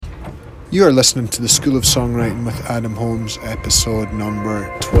You are listening to the School of Songwriting with Adam Holmes, episode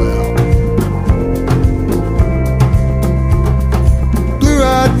number 12.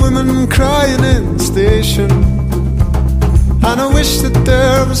 Blue-eyed women crying in the station, and I wish that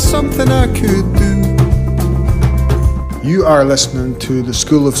there was something I could do. You are listening to the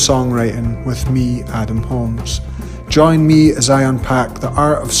School of Songwriting with me, Adam Holmes. Join me as I unpack the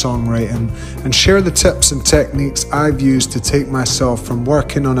art of songwriting and share the tips and techniques I've used to take myself from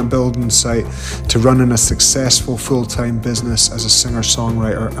working on a building site to running a successful full-time business as a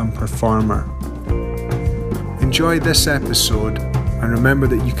singer-songwriter and performer. Enjoy this episode, and remember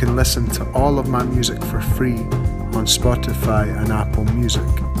that you can listen to all of my music for free on Spotify and Apple Music.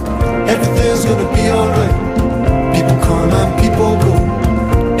 Everything's gonna be alright. People come and people go.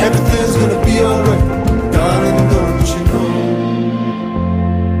 Everything's gonna be alright. Darling, don't you know?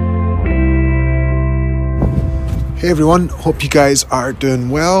 Hey everyone, hope you guys are doing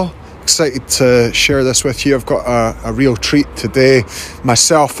well. Excited to share this with you. I've got a real treat today.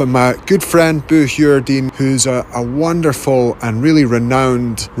 Myself and my good friend Boo Hewerdine, who's a wonderful and really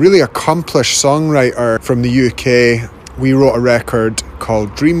renowned, really accomplished songwriter from the UK. We wrote a record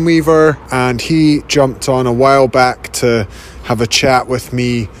called Dreamweaver, and he jumped on a while back to have a chat with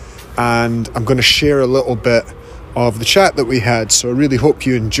me, and I'm going to share a little bit of the chat that we had. So I really hope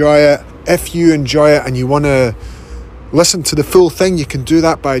you enjoy it. If you enjoy it and you want to listen to the full thing, you can do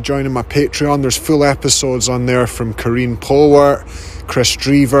that by joining my Patreon. There's full episodes on there from Corrine Polwart, Chris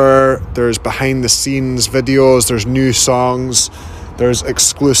Drever. There's behind the scenes videos. There's new songs. There's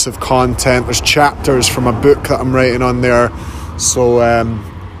exclusive content. There's chapters from a book that I'm writing on there. So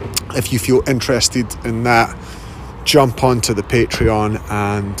if you feel interested in that, jump onto the Patreon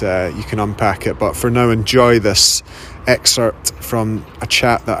and you can unpack it. But for now, enjoy this excerpt from a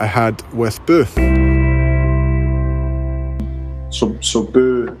chat that I had with Boo. So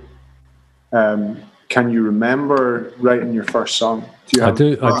Boo, can you remember writing your first song? Do you have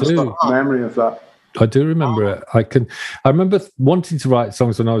I do. Memory of that? I do remember it. I remember wanting to write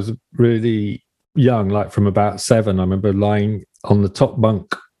songs when I was really young, like from about 7. I remember lying on the top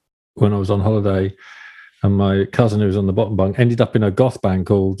bunk when I was on holiday, and my cousin, who was on the bottom bunk, ended up in a goth band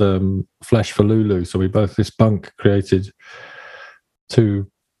called Flesh for Lulu. So we both, this bunk created two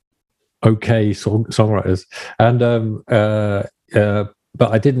okay songwriters. And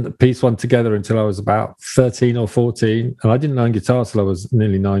but I didn't piece one together until I was about 13 or 14. And I didn't learn guitar till I was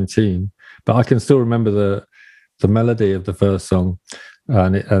nearly 19. But I can still remember the melody of the first song.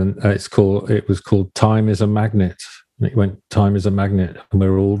 And it was called Time is a Magnet. And it went, time is a magnet, and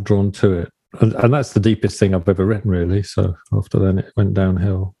we're all drawn to it. And that's the deepest thing I've ever written, really. So after then, it went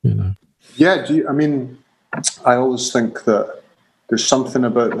downhill, you know. Yeah, I always think that there's something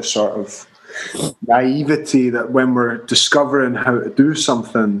about the sort of naivety that when we're discovering how to do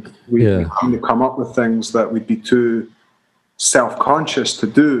something, we kind of come up with things that we'd be too self-conscious to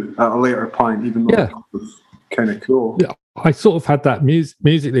do at a later point, even though it was kind of cool. Yeah, I sort of had that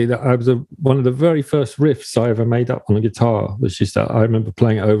musically, that I was one of the very first riffs I ever made up on a guitar, which is that I remember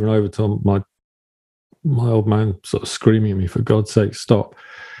playing it over and over till my old man sort of screaming at me, for God's sake, stop.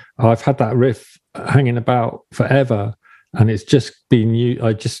 I've had that riff hanging about forever, and it's just been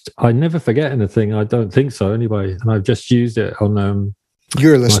I never forget anything. I don't think so anyway, and I've just used it on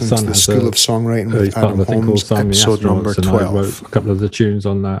You're listening to the School of Songwriting with Adam Holmes, episode number 12. I wrote a couple of the tunes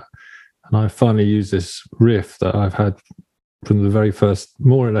on that, and I finally used this riff that I've had from the very first,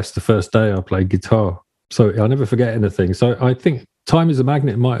 more or less the first day I played guitar. So I never forget anything. So I think Time is a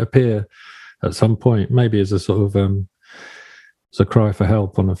Magnet might appear at some point, maybe as a sort of as a cry for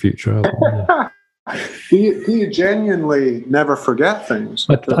help on a future album. Yeah. Do you genuinely never forget things?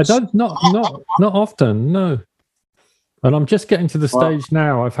 I don't, not often, no. And I'm just getting to the stage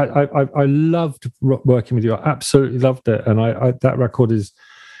now. I loved working with you. I absolutely loved it, and I that record is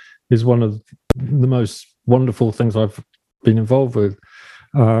one of the most wonderful things I've been involved with.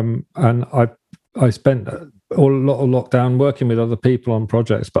 And I spent a lot of lockdown working with other people on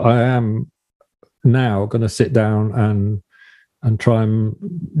projects, but I am now going to sit down and try and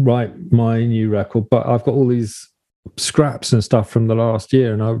write my new record. But I've got all these scraps and stuff from the last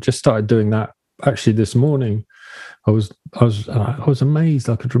year, and I've just started doing that actually this morning. I was amazed.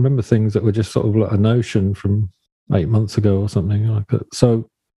 I could remember things that were just sort of like a notion from 8 months ago or something like that. So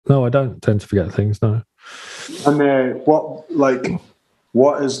no, I don't tend to forget things. No. And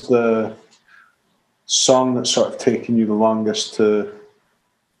what is the song that's sort of taken you the longest to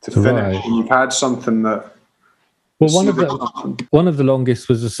finish? Right. And you've had something that. Well, one of the longest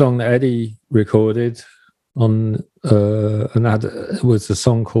was a song that Eddie recorded on, and it was a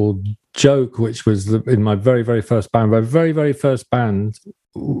song called Joke, which was in my very, very first band. My very, very first band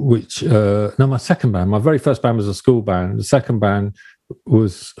which my second band. My very first band was a school band. The second band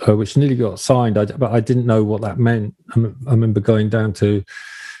was which nearly got signed, but I didn't know what that meant. I remember going down to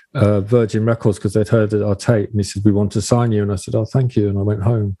Virgin Records because they'd heard our tape, and he said, "We want to sign you," and I said, "Oh, thank you," and I went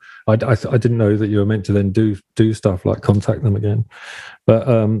home. I didn't know that you were meant to then do stuff like contact them again. But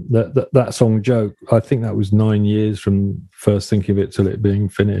that song "Joke," I think that was 9 years from first thinking of it till it being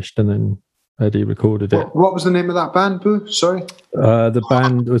finished, and then Eddie recorded it. What was the name of that band, Boo? Sorry. The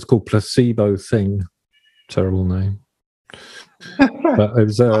band was called Placebo Thing. Terrible name. But it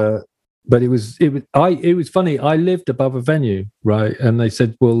was. But it was funny. I lived above a venue, right? And they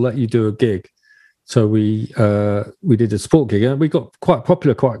said, "We'll let you do a gig." So we did a sport gig, and we got quite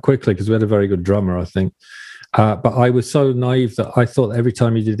popular quite quickly because we had a very good drummer, I think. But I was so naive that I thought every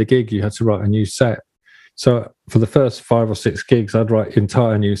time you did a gig, you had to write a new set. So for the first 5 or 6 gigs, I'd write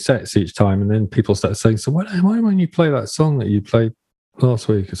entire new sets each time, and then people started saying, "So why don't you play that song that you played last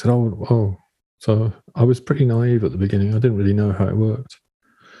week?" I said, "Oh." So I was pretty naive at the beginning. I didn't really know how it worked.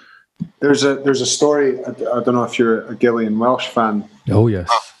 There's a story. I don't know if you're a Gillian Welsh fan. Oh yes,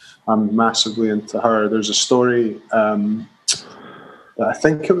 I'm massively into her. There's a story. I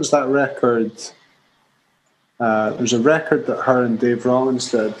think it was that record. There's a record that her and Dave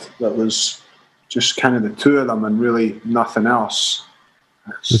Rollins did that was just kind of the two of them and really nothing else.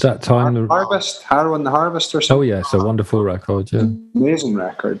 Was that time Harrow and the Harvest or something? Oh yes, a wonderful record, yeah. Amazing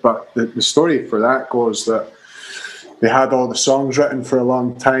record. But the story for that goes that they had all the songs written for a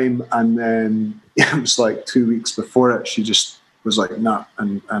long time, and then it was like 2 weeks before it, she just was like, nah,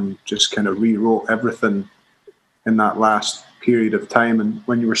 and just kind of rewrote everything in that last period of time. And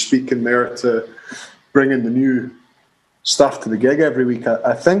when you were speaking there to bring in the new stuff to the gig every week,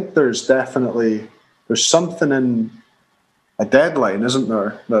 I think there's something in a deadline, isn't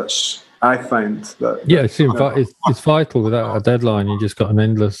there? I find that. Yeah, it's vital. Without a deadline, you just got an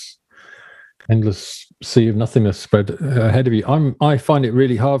endless sea of nothingness spread ahead of you. I find it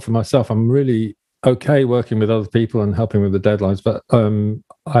really hard for myself. I'm really okay working with other people and helping with the deadlines, but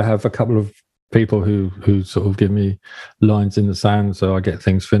I have a couple of people who sort of give me lines in the sand so I get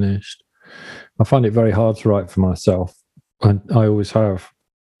things finished. I find it very hard to write for myself, and I always have.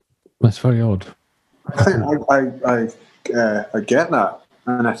 That's very odd. I think I get that,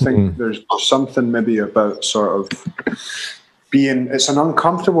 and I think there's something maybe about sort of it's an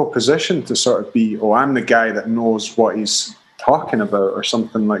uncomfortable position to sort of be, I'm the guy that knows what he's talking about or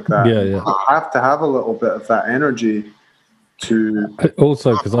something like that. Yeah. I have to have a little bit of that energy to...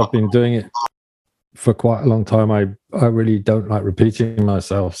 Also, because I've been doing it for quite a long time, I really don't like repeating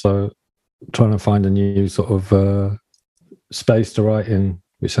myself, so trying to find a new sort of space to write in,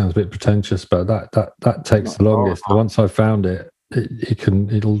 which sounds a bit pretentious, but that takes the longest. Once I've found it,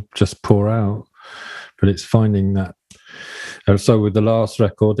 it'll just pour out. But it's finding that. And so with the last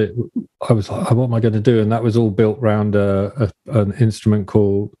record, I was like, what am I going to do? And that was all built around an instrument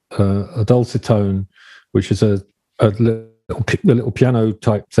called a dulcitone, which is a little piano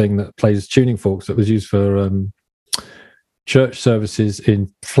type thing that plays tuning forks that was used for church services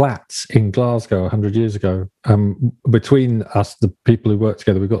in flats in Glasgow 100 years ago. Between us, the people who worked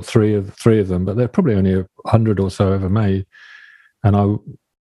together, we got three of them, but they're probably only 100 or so ever made. And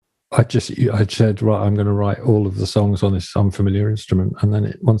I said, right, I'm going to write all of the songs on this unfamiliar instrument. And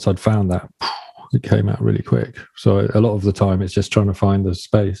then once I'd found that, it came out really quick. So a lot of the time, it's just trying to find the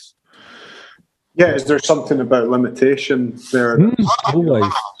space. Yeah, is there something about limitation there? Always.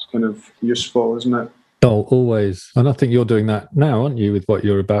 It's kind of useful, isn't it? Oh, always. And I think you're doing that now, aren't you, with what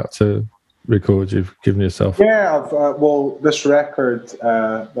you're about to record? You've given yourself... Yeah, this record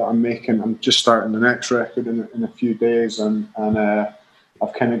that I'm making, I'm just starting the next record in a few days, and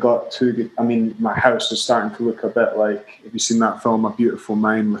I've kind of got my house is starting to look a bit like, have you seen that film, A Beautiful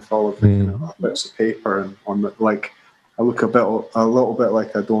Mind, with all of the bits of paper and on the, like, I look a little bit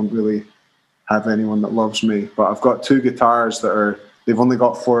like I don't really have anyone that loves me. But I've got 2 guitars they've only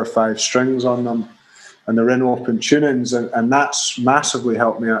got 4 or 5 strings on them, and they're in open tunings, and that's massively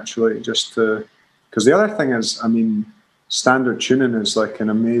helped me actually, just to, because the other thing is, standard tuning is like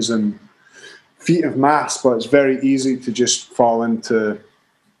an amazing feat of maths, but it's very easy to just fall into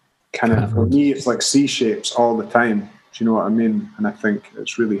kind of, for me, it's like C shapes all the time. Do you know what I mean? And I think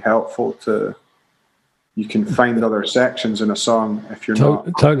it's really helpful you can find other sections in a song if you're not.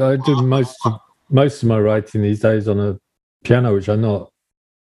 Totally. I do most of my writing these days on a piano, which I'm not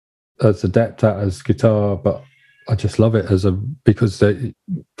as adept at as guitar, but I just love it because you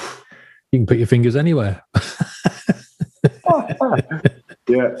can put your fingers anywhere.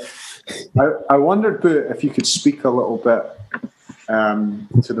 Yeah. I wondered, Boo, if you could speak a little bit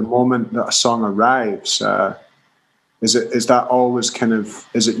to the moment that a song arrives. is that always kind of,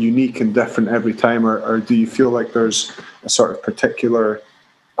 is it unique and different every time, or do you feel like there's a sort of particular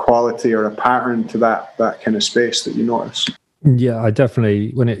quality or a pattern to that kind of space that you notice? Yeah, I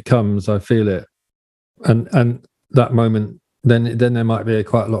definitely, when it comes, I feel it, and that moment, then there might be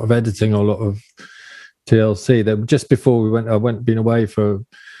quite a lot of editing or a lot of TLC. Then just before been away for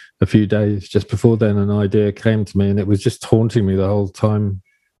a few days. Just before then, an idea came to me, and it was just haunting me the whole time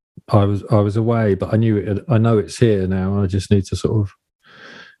I was away. But I know it's here now. I just need to sort of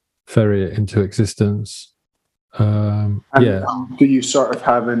ferry it into existence. Do you sort of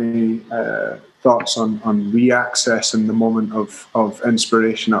have any thoughts on reaccessing the moment of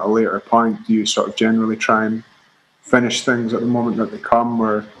inspiration at a later point? Do you sort of generally try and finish things at the moment that they come,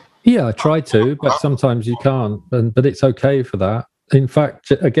 or? Yeah, I try to, but sometimes you can't, but it's okay for that. In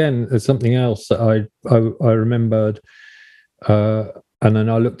fact, again, there's something else that I remembered, and then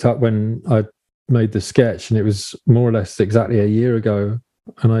I looked up when I made the sketch, and it was more or less exactly a year ago,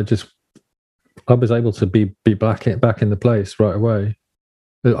 and I was able to be back in the place right away.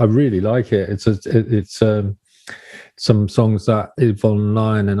 I really like it. It's some songs that Yvonne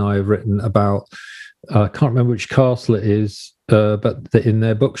Lyon and I have written about. I can't remember which castle it is, but in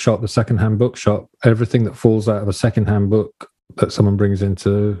their bookshop, the secondhand bookshop, everything that falls out of a secondhand book that someone brings in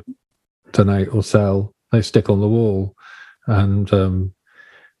to donate or sell, they stick on the wall. And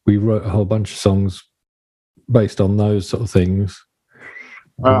we wrote a whole bunch of songs based on those sort of things.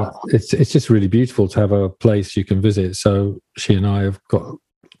 Wow. It's just really beautiful to have a place you can visit. So she and I have got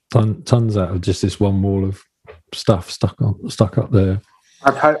tons out of just this one wall of stuff stuck up there.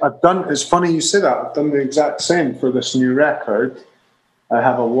 It's funny you say that. I've done the exact same for this new record. I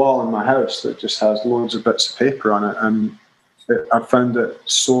have a wall in my house that just has loads of bits of paper on it, and I found it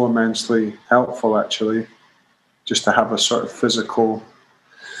so immensely helpful, actually, just to have a sort of physical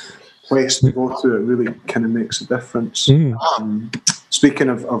place to go to. It really kind of makes a difference. Speaking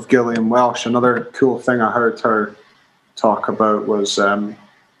of Gillian Welsh, another cool thing I heard her talk about was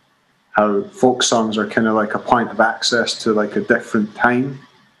how folk songs are kind of like a point of access to like a different time.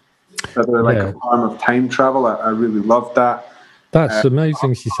 They're like a form of time travel. I really loved that. That's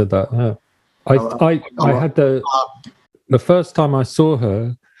amazing. She said that. Yeah. I had the first time I saw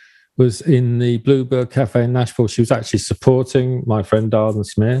her was in the Bluebird Cafe in Nashville. She was actually supporting my friend Darden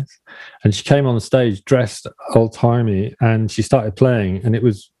Smith, and she came on stage dressed old-timey, and she started playing, and it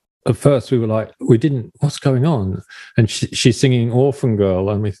was, at first we were like, what's going on? And she's singing Orphan Girl,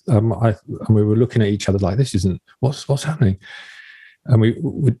 and we were looking at each other like, this isn't, what's happening?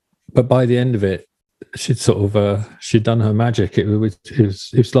 And but by the end of it, she'd done her magic. It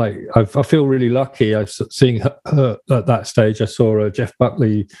was like, I feel really lucky. I was seeing her at that stage. I saw Jeff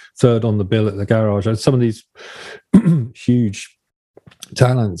Buckley third on the bill at the Garage. And some of these huge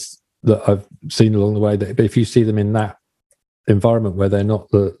talents that I've seen along the way, that if you see them in that environment where they're not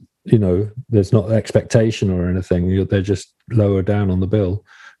there's not expectation or anything, they're just lower down on the bill.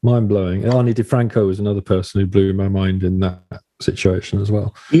 Mind blowing. Arnie DeFranco was another person who blew my mind in that situation as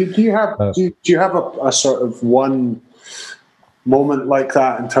well. Do you have a sort of one moment like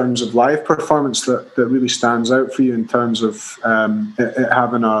that in terms of live performance that really stands out for you, in terms of it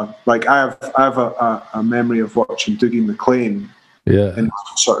having I have a memory of watching Dougie MacLean in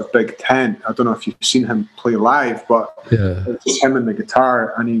a sort of big tent. I don't know if you've seen him play live, but it was him and the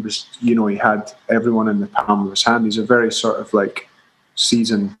guitar, and he was, he had everyone in the palm of his hand. He's a very sort of like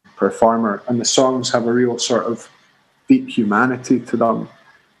seasoned performer, and the songs have a real sort of deep humanity to them.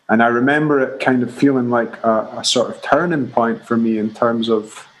 And I remember it kind of feeling like a sort of turning point for me in terms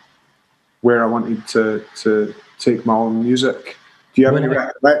of where I wanted to take my own music. Do you have any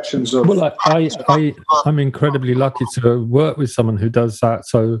recollections of? Well, I'm incredibly lucky to work with someone who does that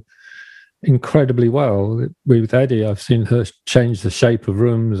so incredibly well. With Eddie, I've seen her change the shape of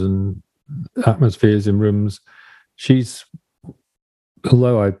rooms and atmospheres in rooms.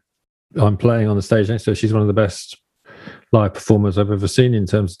 Although I'm playing on the stage next to her, she's one of the best live performers I've ever seen in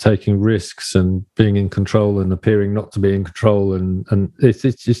terms of taking risks and being in control and appearing not to be in control, and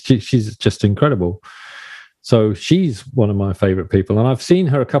she's just incredible. So she's one of my favorite people, and I've seen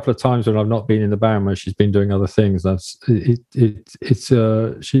her a couple of times when I've not been in the band, where she's been doing other things.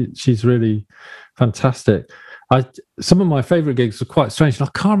 She's really fantastic. Some of my favorite gigs are quite strange, and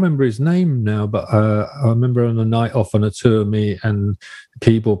I can't remember his name now, but I remember on a night off on a tour, me and the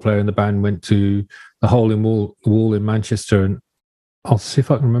keyboard player in the band went to the Hole in Wall in Manchester, and I'll see if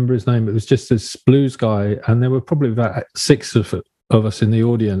I can remember his name. It was just this blues guy, and there were probably about 6 of us in the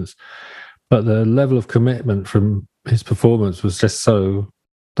audience, but the level of commitment from his performance was just so,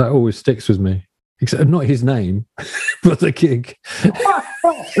 that always sticks with me. Except not his name, but the gig.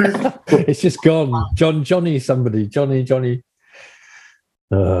 It's just gone. Johnny, Johnny.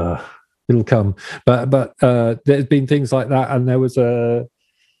 It'll come. But there's been things like that, and there was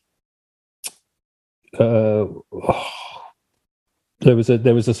there was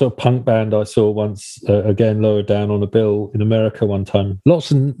a sort of punk band I saw once, again lower down on a bill in America one time.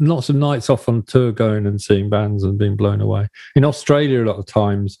 Lots of nights off on tour, going and seeing bands and being blown away. In Australia, a lot of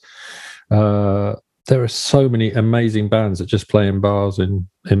times, there are so many amazing bands that just play in bars in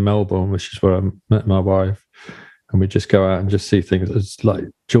Melbourne, which is where I met my wife, and we just go out and just see things. It's like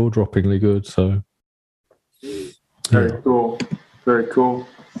jaw-droppingly good. So very cool, very cool.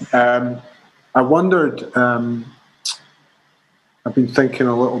 I wondered. I've been thinking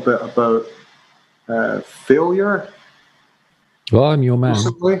a little bit about failure. Well, I'm your man.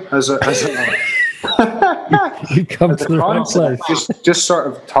 Possibly, as a you come to the right place. Just sort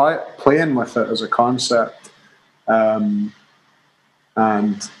of playing with it as a concept, and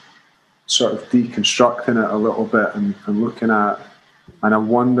sort of deconstructing it a little bit and looking at. And I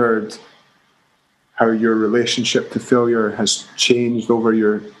wondered how your relationship to failure has changed over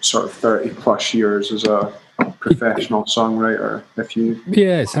your sort of 30 plus years as a professional songwriter.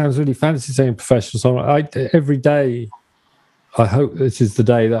 It sounds really fancy saying professional songwriter. Every day I hope this is the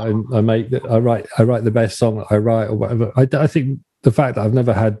day that I make that I write the best song that I write or whatever. I think the fact that I've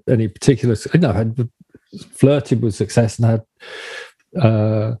never had any particular, I had flirted with success and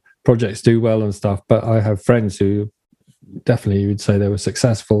had projects do well and stuff, but I have friends who definitely would say they were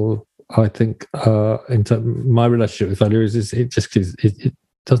successful. I think in my relationship with failure is it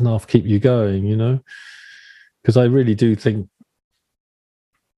doesn't half keep you going, you know. Because I really do think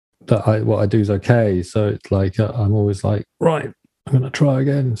that what I do is okay. So it's like I'm always like, right, I'm going to try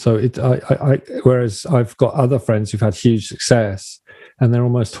again. So whereas I've got other friends who've had huge success, and they're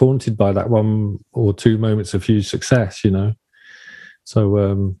almost haunted by that one or two moments of huge success, you know.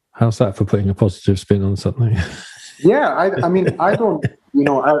 So how's that for putting a positive spin on something? Yeah, I mean, I don't, you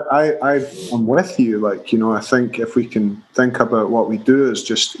know, I'm with you. Like, you know, I think if we can think about what we do as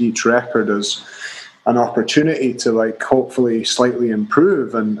just each record as an opportunity to, like, hopefully slightly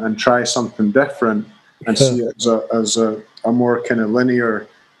improve and try something different and see it as a more kind of linear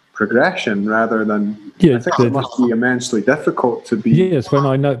progression rather than, I think it must be immensely difficult to be. Yes, when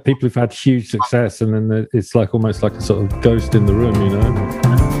I know people who've had huge success and then it's like almost like a sort of ghost in the room, you know.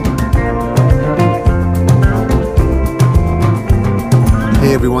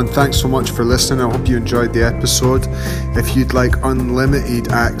 Hey everyone, thanks so much for listening. I hope you enjoyed the episode. If you'd like unlimited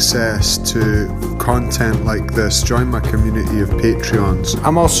access to content like this, join my community of Patreons.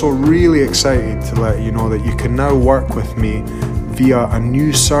 I'm also really excited to let you know that you can now work with me via a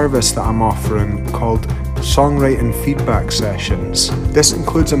new service that I'm offering called Songwriting Feedback Sessions. This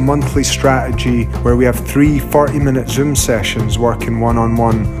includes a monthly strategy where we have 3 40-minute Zoom sessions working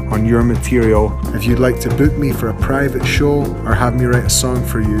one-on-one on your material. If you'd like to book me for a private show or have me write a song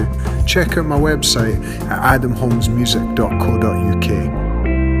for you, check out my website at adamholmesmusic.co.uk.